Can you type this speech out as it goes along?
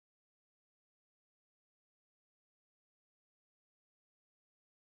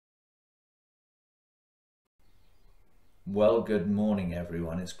Well, good morning,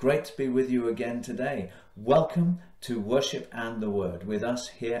 everyone. It's great to be with you again today. Welcome to Worship and the Word with us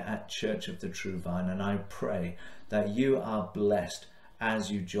here at Church of the True Vine, and I pray that you are blessed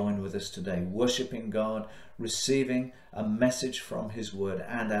as you join with us today, worshiping God, receiving a message from His Word,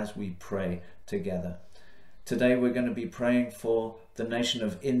 and as we pray together. Today we're going to be praying for the nation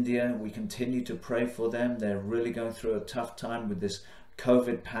of India. We continue to pray for them. They're really going through a tough time with this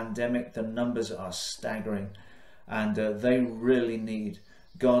COVID pandemic. The numbers are staggering. And they really need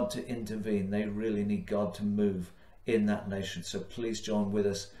God to intervene. They really need God to move in that nation. So please join with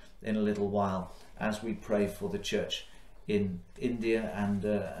us in a little while as we pray for the church in India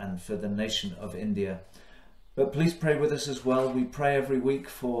and for the nation of India. But please pray with us as well. We pray every week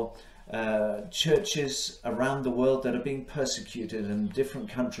for churches around the world that are being persecuted, in different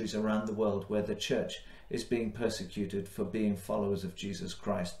countries around the world where the church is being persecuted for being followers of Jesus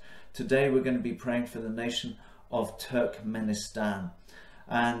Christ. Today we're going to be praying for the nation of Turkmenistan,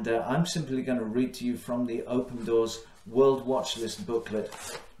 and I'm simply going to read to you from the Open Doors World Watch List booklet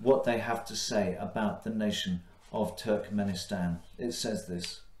what they have to say about the nation of Turkmenistan. It says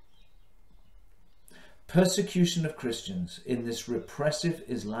this: persecution of Christians in this repressive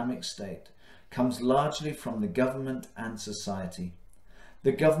Islamic state comes largely from the government and society.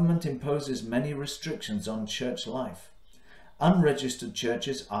 The government imposes many restrictions on church life. Unregistered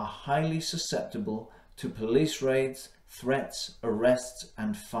churches are highly susceptible to police raids, threats, arrests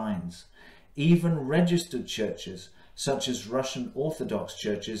and fines. Even registered churches, such as Russian Orthodox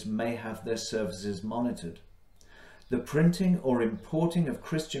churches, may have their services monitored. The printing or importing of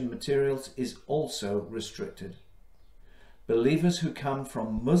Christian materials is also restricted. Believers who come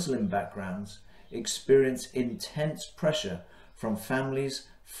from Muslim backgrounds experience intense pressure from families,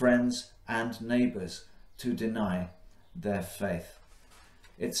 friends and neighbours to deny their faith.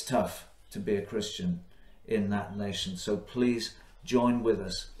 It's tough to be a Christian in that nation, so please join with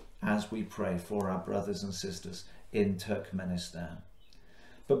us as we pray for our brothers and sisters in Turkmenistan.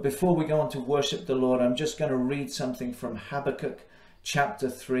 But before we go on to worship the Lord, I'm just going to read something from Habakkuk chapter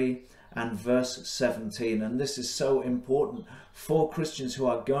 3 and verse 17, and this is so important for Christians who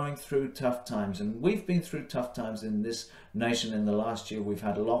are going through tough times. And we've been through tough times in this nation in the last year. We've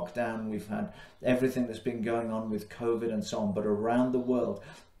had lockdown, we've had everything that's been going on with COVID and so on, but around the world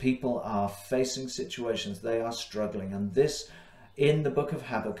people are facing situations, they are struggling, and this in the book of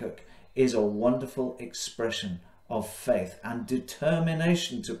Habakkuk is a wonderful expression of faith and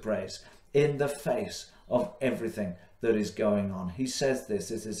determination to praise in the face of everything that is going on. He says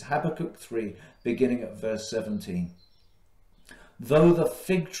this is Habakkuk 3 beginning at verse 17. Though the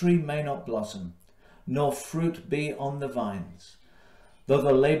fig tree may not blossom, nor fruit be on the vines, though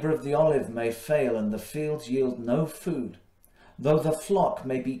the labour of the olive may fail and the fields yield no food, though the flock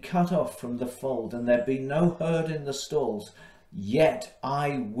may be cut off from the fold and there be no herd in the stalls, yet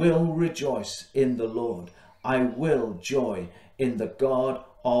I will rejoice in the Lord. I will joy in the God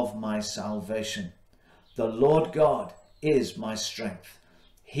of my salvation. The Lord God is my strength.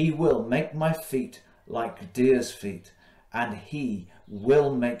 He will make my feet like deer's feet, and He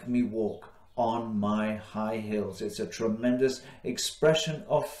will make me walk on my high hills. It's a tremendous expression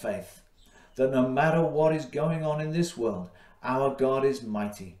of faith that no matter what is going on in this world, our God is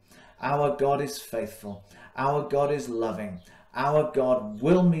mighty, our God is faithful, our God is loving, our God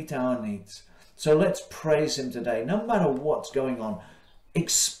will meet our needs. So let's praise Him today. No matter what's going on,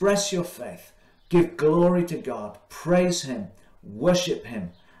 express your faith, give glory to God, praise Him, worship Him,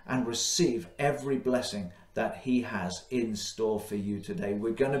 and receive every blessing that He has in store for you today.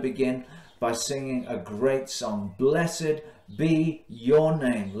 We're going to begin by singing a great song, Blessed Be Your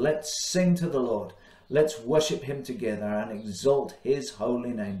Name. Let's sing to the Lord. Let's worship Him together and exalt His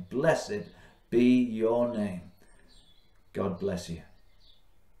holy name. Blessed be your name. God bless you.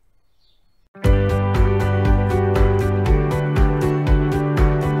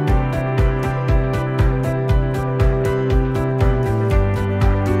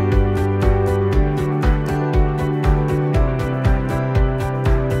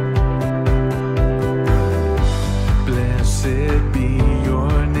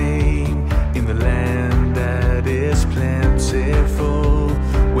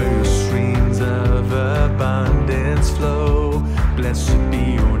 Blessed be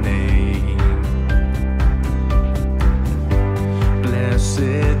your name.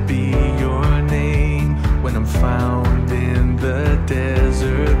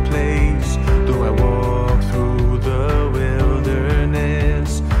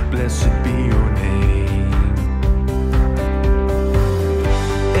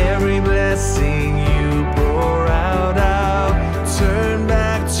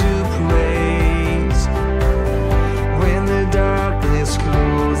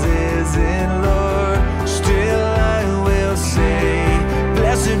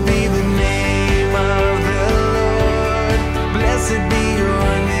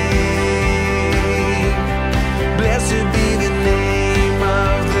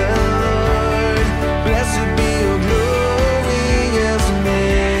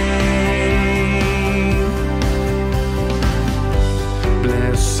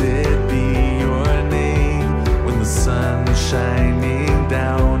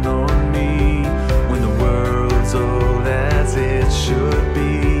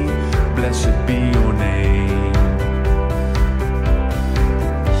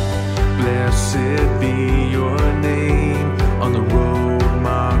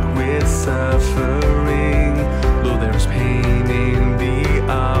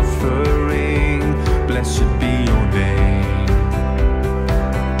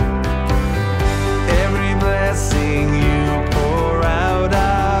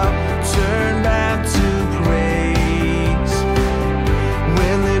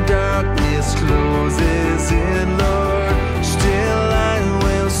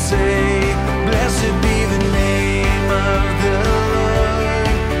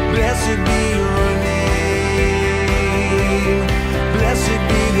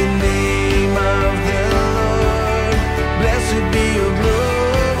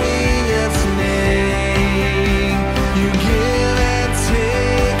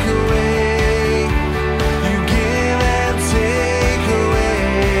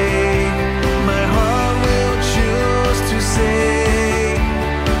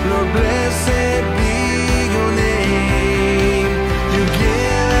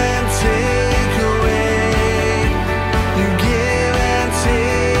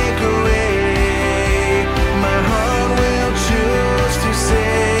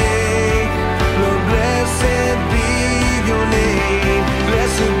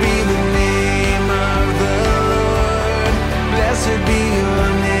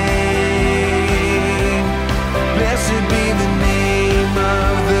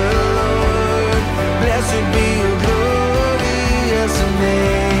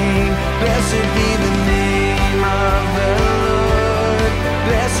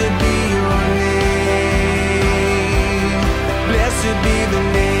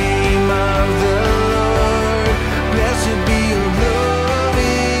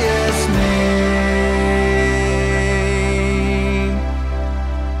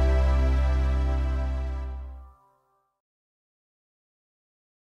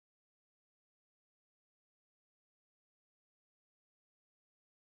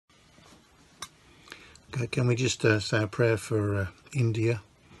 Can we just say a prayer for India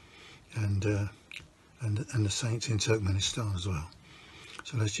and the saints in Turkmenistan as well?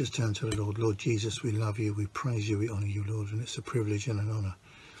 So let's just turn to the Lord. Lord Jesus, we love you, we praise you, we honour you, Lord, and it's a privilege and an honour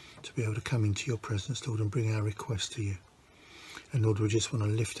to be able to come into your presence, Lord, and bring our requests to you. And Lord, we just want to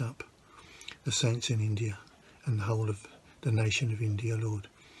lift up the saints in India and the whole of the nation of India, Lord.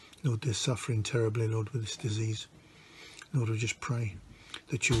 Lord, they're suffering terribly, Lord, with this disease. Lord, we just pray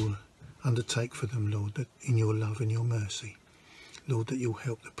that you'll undertake for them, Lord, that in your love and your mercy, Lord, that you'll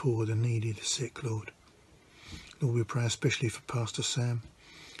help the poor, the needy, the sick, Lord. Lord, we pray especially for Pastor Sam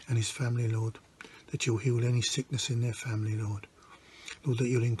and his family, Lord, that you'll heal any sickness in their family, Lord. Lord, that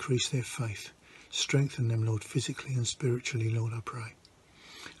you'll increase their faith, strengthen them, Lord, physically and spiritually, Lord, I pray.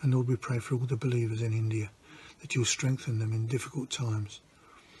 And Lord, we pray for all the believers in India, that you'll strengthen them in difficult times,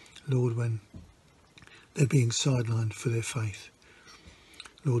 Lord, when they're being sidelined for their faith,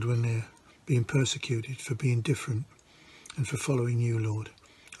 Lord, when they're being persecuted for being different and for following you, Lord.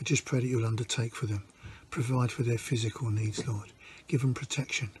 I just pray that you'll undertake for them, provide for their physical needs, Lord. Give them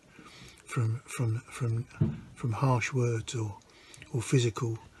protection from harsh words or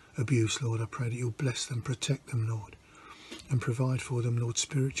physical abuse, Lord. I pray that you'll bless them, protect them, Lord, and provide for them, Lord,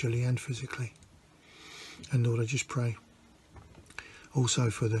 spiritually and physically. And Lord, I just pray also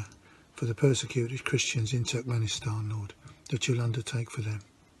for the persecuted Christians in Turkmenistan, Lord, that you'll undertake for them.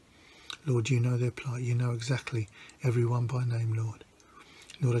 Lord, you know their plight, you know exactly everyone by name, Lord.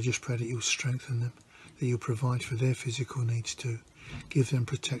 Lord, I just pray that you'll strengthen them, that you'll provide for their physical needs too. Give them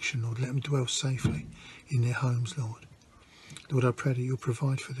protection, Lord. Let them dwell safely in their homes, Lord. Lord, I pray that you'll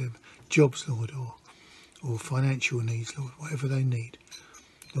provide for them jobs, Lord, or financial needs, Lord, whatever they need.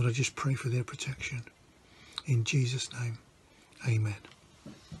 Lord, I just pray for their protection. In Jesus' name, amen.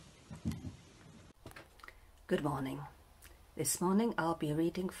 Good morning. This morning I'll be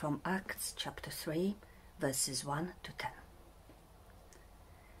reading from Acts chapter 3, verses 1 to 10.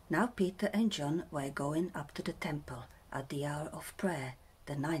 Now Peter and John were going up to the temple at the hour of prayer,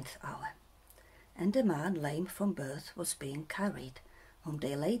 the 9th hour. And a man lame from birth was being carried, whom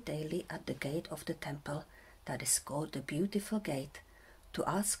they laid daily at the gate of the temple, that is called the Beautiful Gate, to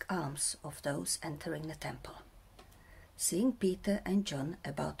ask alms of those entering the temple. Seeing Peter and John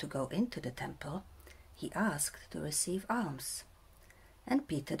about to go into the temple, he asked to receive alms. And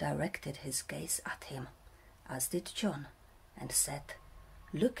Peter directed his gaze at him, as did John, and said,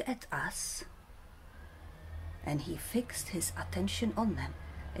 "Look at us." And he fixed his attention on them,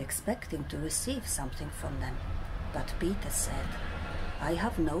 expecting to receive something from them. But Peter said, "I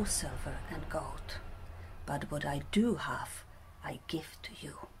have no silver and gold, but what I do have, I give to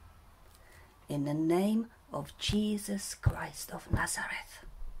you. In the name of Jesus Christ of Nazareth,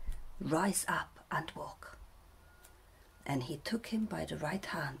 rise up and walk." And he took him by the right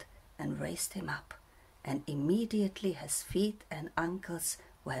hand and raised him up, and immediately his feet and ankles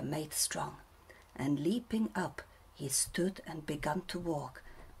were made strong. And leaping up, he stood and began to walk,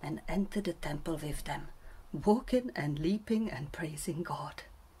 and entered the temple with them, walking and leaping and praising God.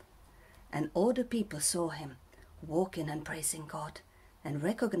 And all the people saw him, walking and praising God, and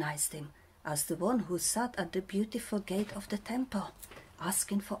recognized him as the one who sat at the beautiful gate of the temple,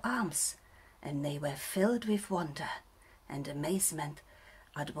 asking for alms. And they were filled with wonder and amazement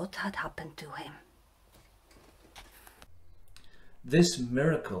at what had happened to him. This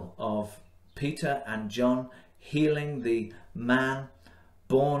miracle of Peter and John healing the man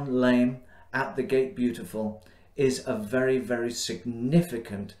born lame at the gate beautiful is a very, very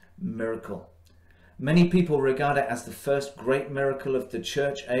significant miracle. Many people regard it as the first great miracle of the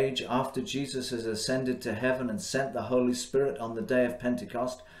church age after Jesus has ascended to heaven and sent the Holy Spirit on the day of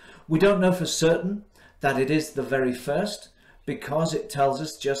Pentecost. We don't know for certain that it is the very first, because it tells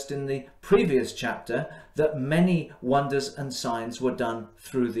us just in the previous chapter that many wonders and signs were done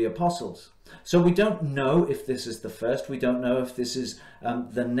through the apostles. So we don't know if this is the first. We don't know if this is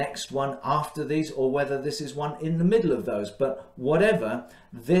the next one after these, or whether this is one in the middle of those. But whatever,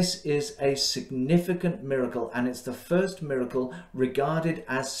 this is a significant miracle, and it's the first miracle regarded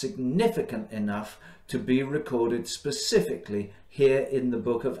as significant enough to be recorded specifically here in the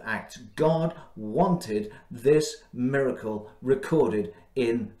book of Acts. God wanted this miracle recorded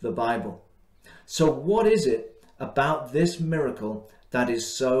in the Bible. So what is it about this miracle that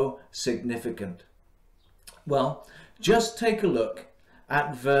is so significant? Well, just take a look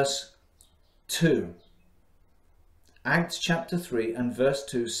at verse 2. Acts chapter 3 and verse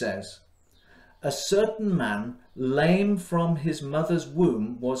 2 says, "A certain man, lame from his mother's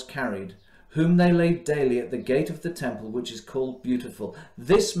womb, was carried, whom they laid daily at the gate of the temple, which is called Beautiful."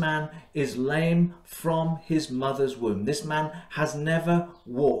 This man is lame from his mother's womb. This man has never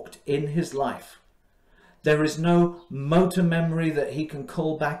walked in his life. There is no motor memory that he can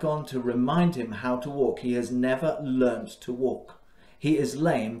call back on to remind him how to walk. He has never learnt to walk. He is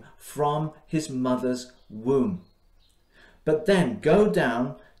lame from his mother's womb. But then go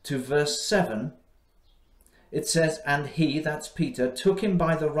down to verse 7. It says, and he, that's Peter, took him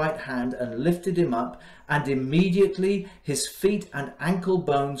by the right hand and lifted him up, and immediately his feet and ankle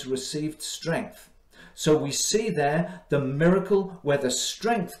bones received strength. So we see there the miracle where the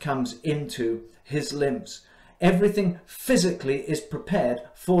strength comes into his limbs. Everything physically is prepared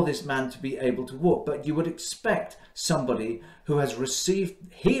for this man to be able to walk. But you would expect somebody who has received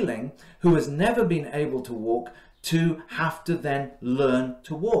healing, who has never been able to walk, to have to then learn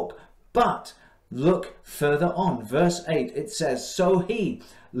to walk. But look further on, verse 8, it says, so he,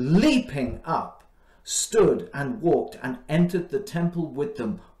 leaping up, stood and walked and entered the temple with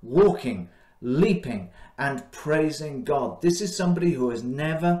them, walking, leaping and praising God. This is somebody who has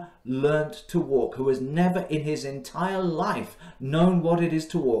never learnt to walk, who has never in his entire life known what it is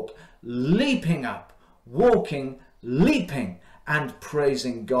to walk, leaping up, walking, leaping and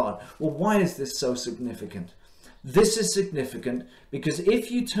praising God. Well, why is this so significant? This is significant because if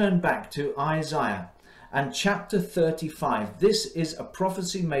you turn back to Isaiah and chapter 35, this is a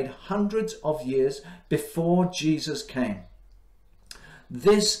prophecy made hundreds of years before Jesus came.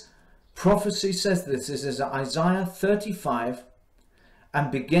 This prophecy says this is Isaiah 35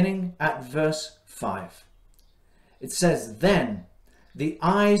 and beginning at verse 5. It says, then the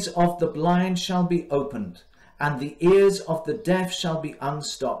eyes of the blind shall be opened, and the ears of the deaf shall be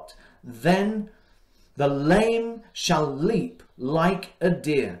unstopped. Then the lame shall leap like a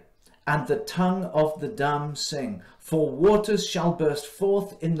deer, and the tongue of the dumb sing. For waters shall burst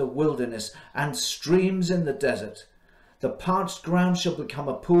forth in the wilderness, and streams in the desert. The parched ground shall become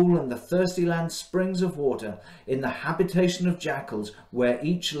a pool, and the thirsty land springs of water. In the habitation of jackals, where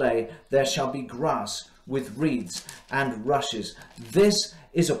each lay, there shall be grass with reeds and rushes. This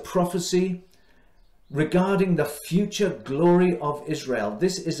is a prophecy regarding the future glory of Israel.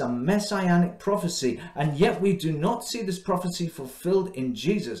 This is a messianic prophecy, and yet we do not see this prophecy fulfilled in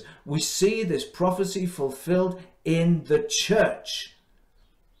Jesus. We see this prophecy fulfilled in the church.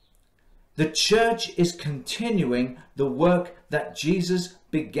 The church is continuing the work that Jesus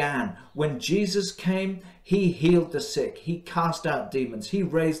began. When Jesus came, he healed the sick, he cast out demons, he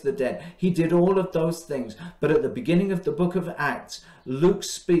raised the dead, he did all of those things. But at the beginning of the book of Acts, Luke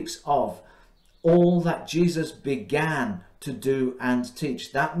speaks of all that Jesus began to do and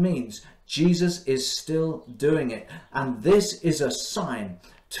teach. That means Jesus is still doing it. And this is a sign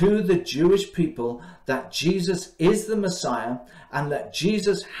to the Jewish people that Jesus is the Messiah, and that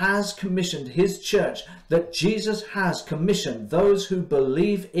Jesus has commissioned his church, that Jesus has commissioned those who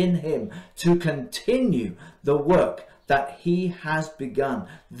believe in him to continue the work that he has begun.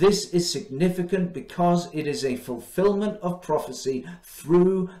 This is significant because it is a fulfillment of prophecy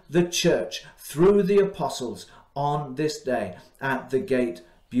through the church, through the apostles on this day at the gate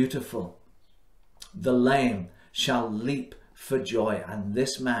beautiful. The lame shall leap for joy, and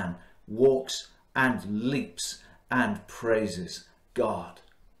this man walks and leaps and praises God.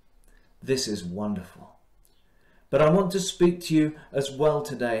 This is wonderful. But I want to speak to you as well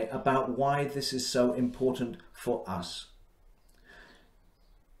today about why this is so important for us.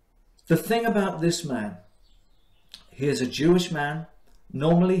 The thing about this man, he is a Jewish man.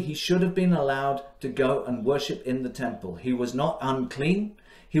 Normally he should have been allowed to go and worship in the temple. He was not unclean.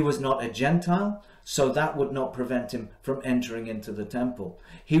 He was not a Gentile, so that would not prevent him from entering into the temple.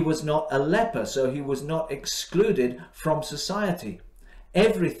 He was not a leper, so he was not excluded from society.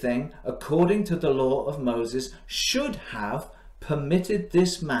 Everything, according to the law of Moses, should have permitted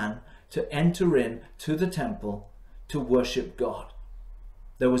this man to enter in to the temple to worship God.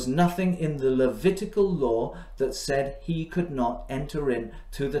 There was nothing in the Levitical law that said he could not enter in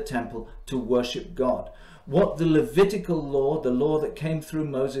to the temple to worship God. What the Levitical law, the law that came through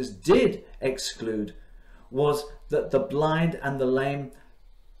Moses, did exclude was that the blind and the lame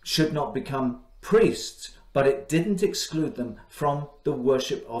should not become priests, but it didn't exclude them from the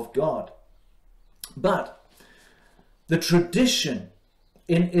worship of God. But the tradition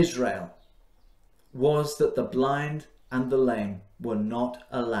in Israel was that the blind and the lame were not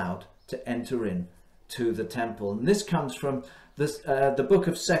allowed to enter in to the temple. And this comes from the book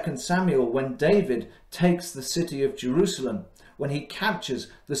of 2 Samuel, when David takes the city of Jerusalem. When he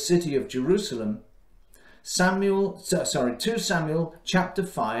captures the city of Jerusalem, 2 Samuel chapter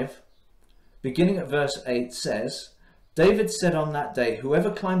 5, beginning at verse 8 says, David said on that day,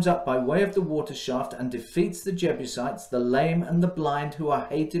 whoever climbs up by way of the water shaft and defeats the Jebusites, the lame and the blind who are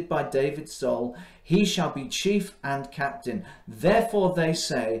hated by David's soul, he shall be chief and captain. Therefore they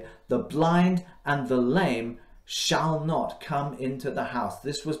say, the blind and the lame shall not come into the house.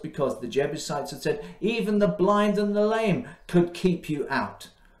 This was because the Jebusites had said, even the blind and the lame could keep you out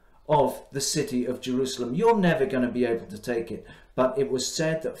of the city of Jerusalem. You're never going to be able to take it. But it was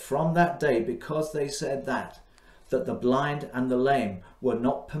said that from that day, because they said that the blind and the lame were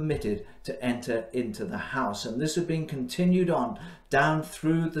not permitted to enter into the house. And this had been continued on down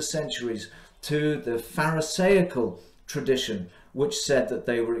through the centuries to the Pharisaical tradition, which said that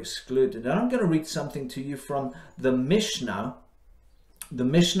they were excluded. And I'm going to read something to you from the Mishnah. The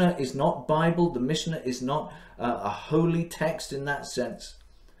Mishnah is not Bible. The Mishnah is not a holy text in that sense.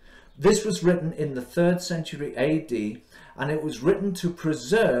 This was written in the 3rd century AD, and it was written to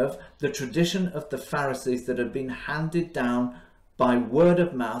preserve the tradition of the Pharisees that had been handed down by word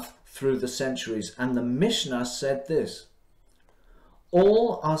of mouth through the centuries. And the Mishnah said this: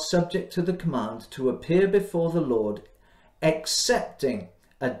 all are subject to the command to appear before the Lord, excepting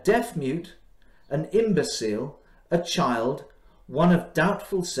a deaf mute, an imbecile, a child, one of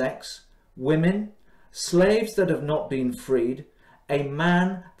doubtful sex, women, slaves that have not been freed, a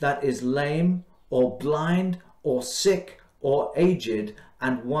man that is lame or blind or sick or aged,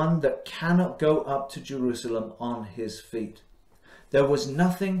 and one that cannot go up to Jerusalem on his feet. There was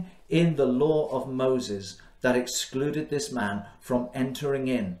nothing in the law of Moses that excluded this man from entering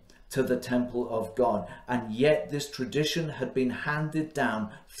in to the temple of God, and yet this tradition had been handed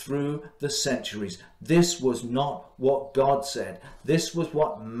down through the centuries. This was not what God said. This was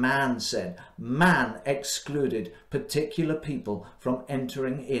what man said. Man excluded particular people from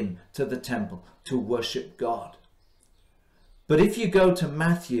entering in to the temple to worship God. But if you go to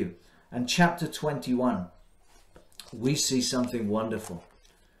Matthew and chapter 21, we see something wonderful.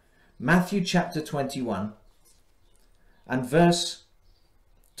 Matthew chapter 21 and verse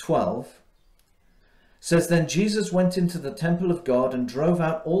 12 says, then Jesus went into the temple of God and drove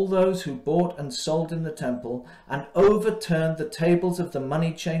out all those who bought and sold in the temple, and overturned the tables of the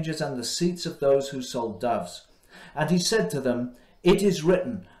money changers and the seats of those who sold doves. And he said to them, it is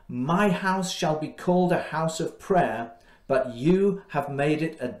written, my house shall be called a house of prayer, but you have made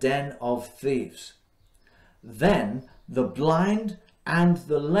it a den of thieves. Then the blind and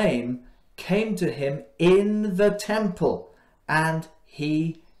the lame came to him in the temple, and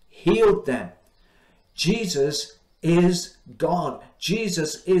he healed them. Jesus is God.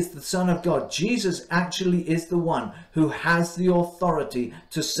 Jesus is the Son of God. Jesus actually is the one who has the authority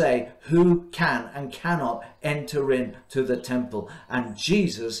to say who can and cannot enter into the temple. And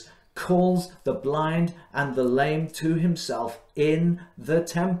Jesus calls the blind and the lame to himself in the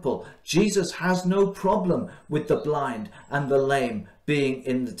temple. Jesus has no problem with the blind and the lame being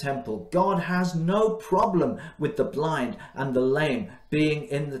in the temple. God has no problem with the blind and the lame being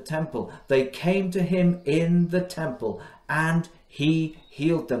in the temple. They came to him in the temple and he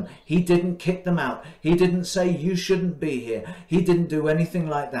healed them. He didn't kick them out. He didn't say you shouldn't be here. He didn't do anything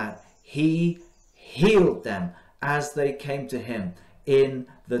like that. He healed them as they came to him in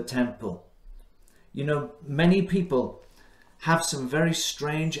the temple. You know, many people have some very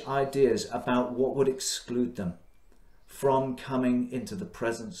strange ideas about what would exclude them from coming into the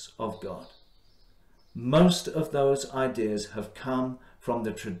presence of God. Most of those ideas have come from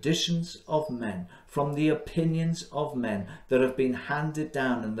the traditions of men, from the opinions of men that have been handed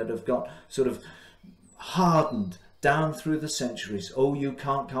down and that have got sort of hardened down through the centuries. Oh, you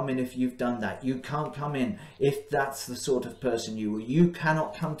can't come in if you've done that. You can't come in if that's the sort of person you are. You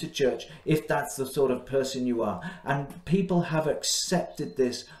cannot come to church if that's the sort of person you are. And people have accepted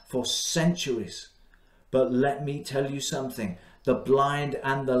this for centuries. But let me tell you something. The blind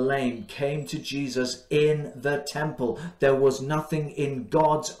and the lame came to Jesus in the temple. There was nothing in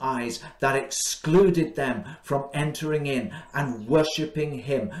God's eyes that excluded them from entering in and worshipping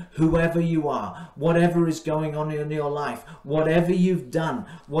him. Whoever you are, whatever is going on in your life, whatever you've done,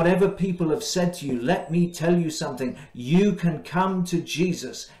 whatever people have said to you, let me tell you something. You can come to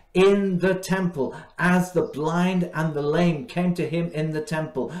Jesus in the temple, as the blind and the lame came to him in the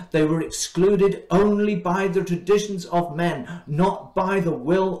temple. They were excluded only by the traditions of men, not by the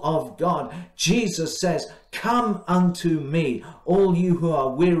will of God. Jesus says, come unto me, all you who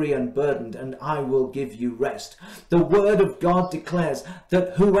are weary and burdened, and I will give you rest. The word of God declares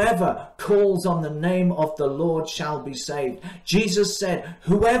that whoever calls on the name of the Lord shall be saved. Jesus said,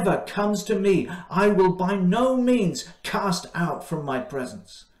 whoever comes to me, I will by no means cast out from my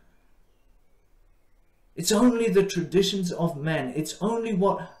presence. It's only the traditions of men. It's only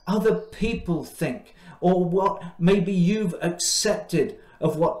what other people think or what maybe you've accepted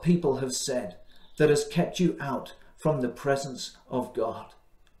of what people have said that has kept you out from the presence of God.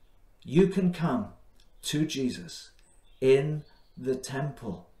 You can come to Jesus in the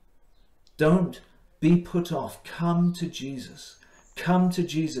temple. Don't be put off. Come to Jesus. Come to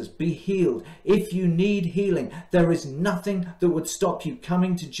Jesus. Be healed. If you need healing, there is nothing that would stop you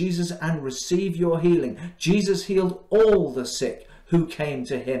coming to Jesus and receive your healing. Jesus healed all the sick who came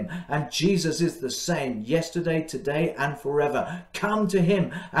to him, and Jesus is the same yesterday, today, and forever. Come to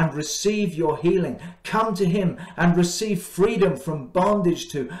him and receive your healing. Come to him and receive freedom from bondage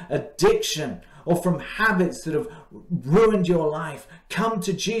to addiction or from habits that have ruined your life. Come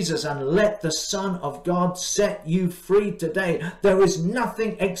to Jesus and let the Son of God set you free today. There is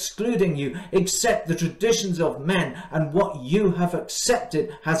nothing excluding you except the traditions of men, and what you have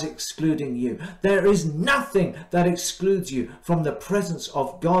accepted has excluding you. There is nothing that excludes you from the presence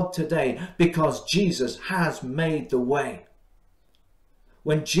of God today, because Jesus has made the way.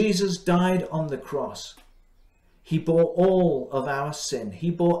 When Jesus died on the cross, he bore all of our sin. He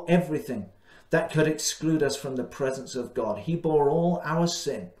bore everything that could exclude us from the presence of God. He bore all our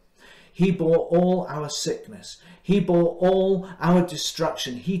sin. He bore all our sickness. He bore all our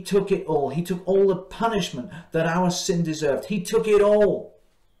destruction. He took it all. He took all the punishment that our sin deserved. He took it all.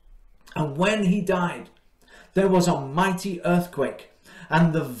 And when he died, there was a mighty earthquake,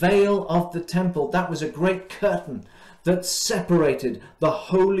 and the veil of the temple, that was a great curtain that separated the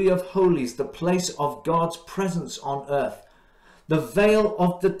Holy of Holies, the place of God's presence on earth. The veil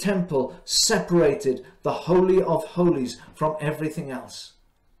of the temple separated the Holy of Holies from everything else.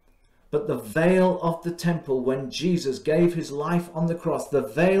 But the veil of the temple, when Jesus gave his life on the cross, the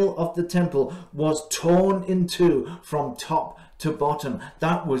veil of the temple was torn in two from top to bottom.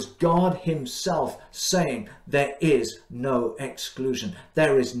 That was God himself saying, there is no exclusion.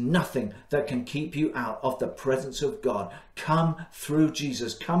 There is nothing that can keep you out of the presence of God. Come through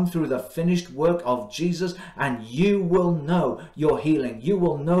Jesus. Come through the finished work of Jesus, and you will know your healing. You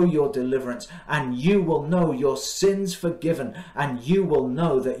will know your deliverance, and you will know your sins forgiven, and you will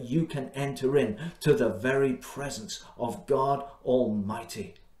know that you can enter in to the very presence of God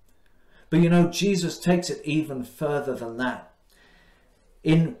Almighty. But you know, Jesus takes it even further than that.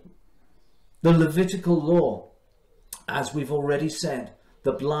 In the Levitical law, as we've already said,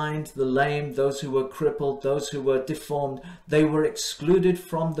 the blind, the lame, those who were crippled, those who were deformed, they were excluded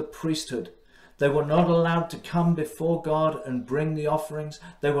from the priesthood. They were not allowed to come before God and bring the offerings.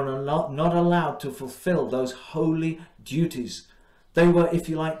 They were not allowed to fulfill those holy duties. They were, if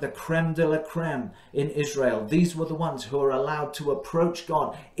you like, the creme de la creme in Israel. These were the ones who were allowed to approach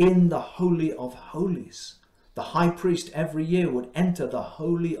God in the Holy of Holies. The high priest every year would enter the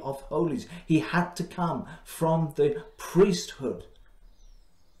Holy of Holies. He had to come from the priesthood.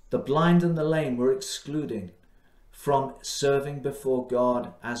 The blind and the lame were excluded from serving before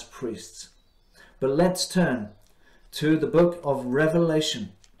God as priests. But let's turn to the book of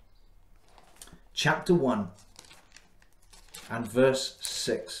Revelation, chapter 1 and verse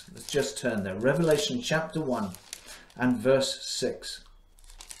 6. Let's just turn there. Revelation chapter 1 and verse 6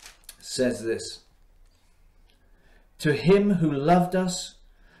 says this. To him who loved us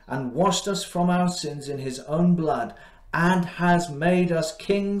and washed us from our sins in his own blood, and has made us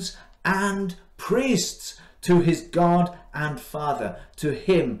kings and priests to his God and Father, to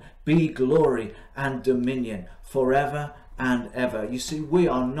him be glory and dominion forever and ever. You see, we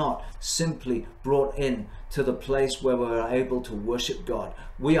are not simply brought in to the place where we're able to worship God.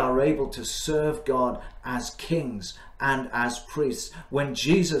 We are able to serve God as kings and as priests. When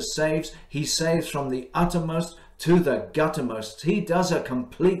Jesus saves, he saves from the uttermost to the guttermost. He does a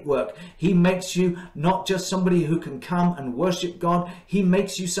complete work. He makes you not just somebody who can come and worship God. He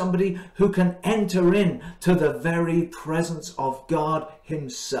makes you somebody who can enter in to the very presence of God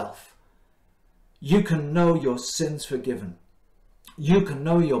himself. You can know your sins forgiven. You can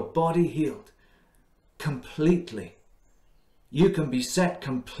know your body healed completely. You can be set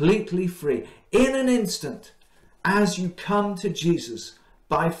completely free in an instant as you come to Jesus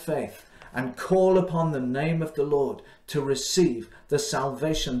by faith and call upon the name of the Lord to receive the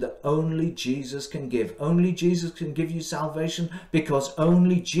salvation that only Jesus can give. Only Jesus can give you salvation, because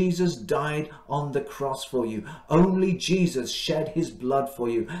only Jesus died on the cross for you. Only Jesus shed his blood for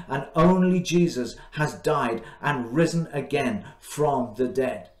you, and only Jesus has died and risen again from the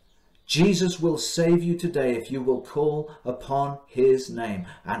dead. Jesus will save you today if you will call upon his name,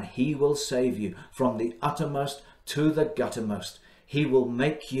 and he will save you from the uttermost to the guttermost. He will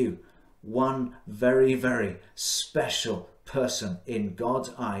make you one very, very special person in God's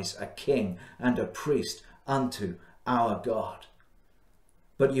eyes, a king and a priest unto our God.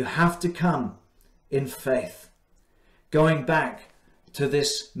 But you have to come in faith. Going back to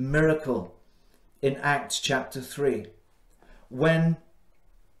this miracle in Acts chapter 3, when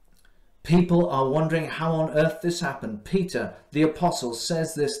people are wondering how on earth this happened, Peter, the apostle,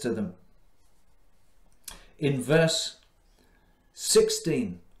 says this to them. In verse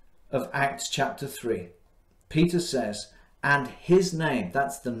 16 of Acts chapter 3, Peter says, and his name,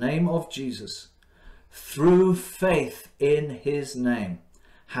 that's the name of Jesus, through faith in his name,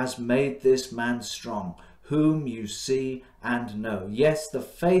 has made this man strong, whom you see and know. Yes, the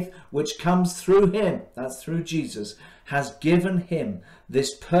faith which comes through him, that's through Jesus, has given him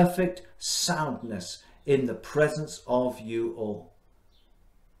this perfect soundness in the presence of you all.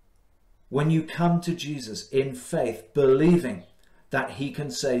 When you come to Jesus in faith, believing that he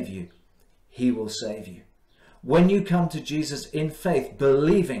can save you, he will save you. When you come to Jesus in faith,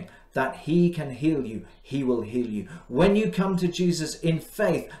 believing that he can heal you, he will heal you. When you come to Jesus in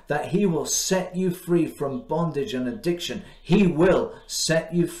faith that he will set you free from bondage and addiction, he will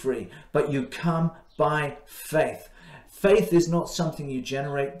set you free. But you come by faith. Faith is not something you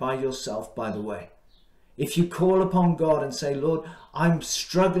generate by yourself, by the way. If you call upon God and say, Lord, I'm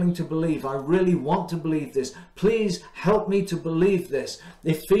struggling to believe. I really want to believe this. Please help me to believe this.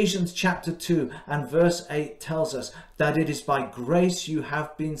 Ephesians chapter 2 and verse 8 tells us that it is by grace you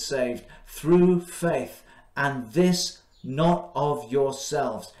have been saved through faith, and this not of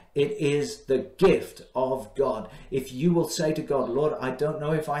yourselves. It is the gift of God. If you will say to God, Lord, I don't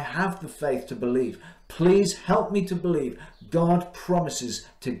know if I have the faith to believe. Please help me to believe. God promises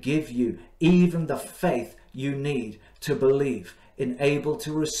to give you even the faith you need to believe, able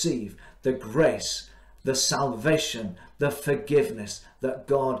to receive the grace, the salvation, the forgiveness that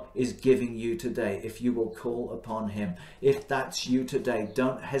God is giving you today if you will call upon him. If that's you today,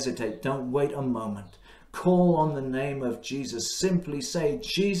 don't hesitate. Don't wait a moment. Call on the name of Jesus. Simply say,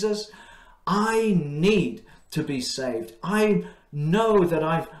 Jesus, I need to be saved. I know that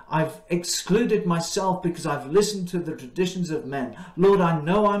I've excluded myself because I've listened to the traditions of men. Lord, I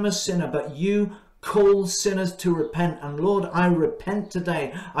know I'm a sinner, but you call sinners to repent. And Lord, I repent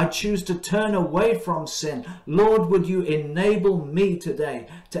today. I choose to turn away from sin. Lord, would you enable me today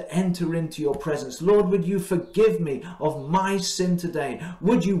to enter into your presence? Lord, would you forgive me of my sin today?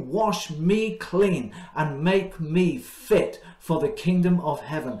 Would you wash me clean and make me fit for the kingdom of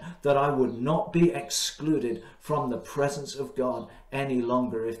heaven, that I would not be excluded from the presence of God any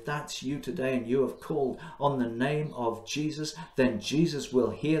longer? If that's you today and you have called on the name of Jesus, then Jesus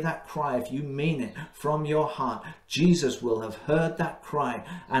will hear that cry. If you mean it from your heart, Jesus will have heard that cry,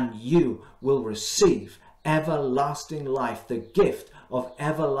 and you will receive everlasting life, the gift of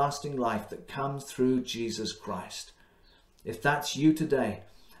everlasting life that comes through Jesus Christ. If that's you today,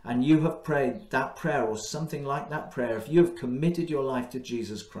 and you have prayed that prayer or something like that prayer, if you have committed your life to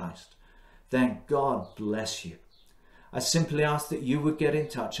Jesus Christ, then God bless you. I simply ask that you would get in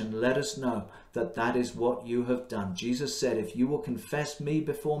touch and let us know that that is what you have done. Jesus said, if you will confess me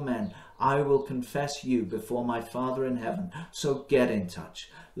before men, I will confess you before my Father in heaven. So get in touch.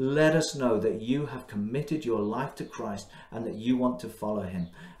 Let us know that you have committed your life to Christ and that you want to follow him.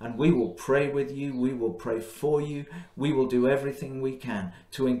 And we will pray with you. We will pray for you. We will do everything we can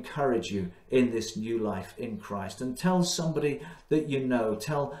to encourage you in this new life in Christ. And tell somebody that you know,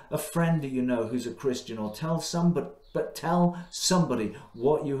 tell a friend that you know who's a Christian, or tell somebody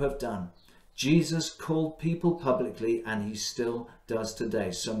what you have done. Jesus called people publicly, and he still does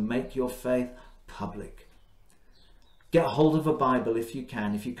today. So make your faith public. Get hold of a Bible if you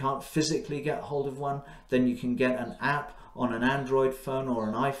can. If you can't physically get hold of one, then you can get an app on an Android phone or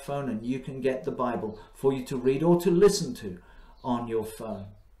an iPhone, and you can get the Bible for you to read or to listen to on your phone.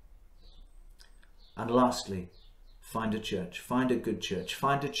 And lastly, find a church. Find a good church.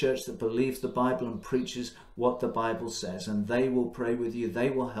 Find a church that believes the Bible and preaches what the Bible says, and they will pray with you. They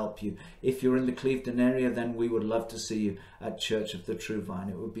will help you. If you're in the Clevedon area, then we would love to see you at Church of the True Vine.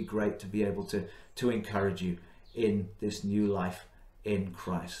 It would be great to be able to encourage you in this new life in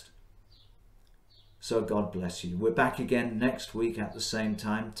Christ. So God bless you. We're back again next week at the same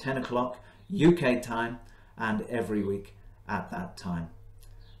time, 10 o'clock UK time, and every week at that time.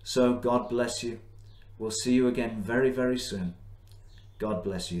 So God bless you. We'll see you again very, very soon. God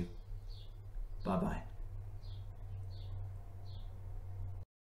bless you. Bye-bye.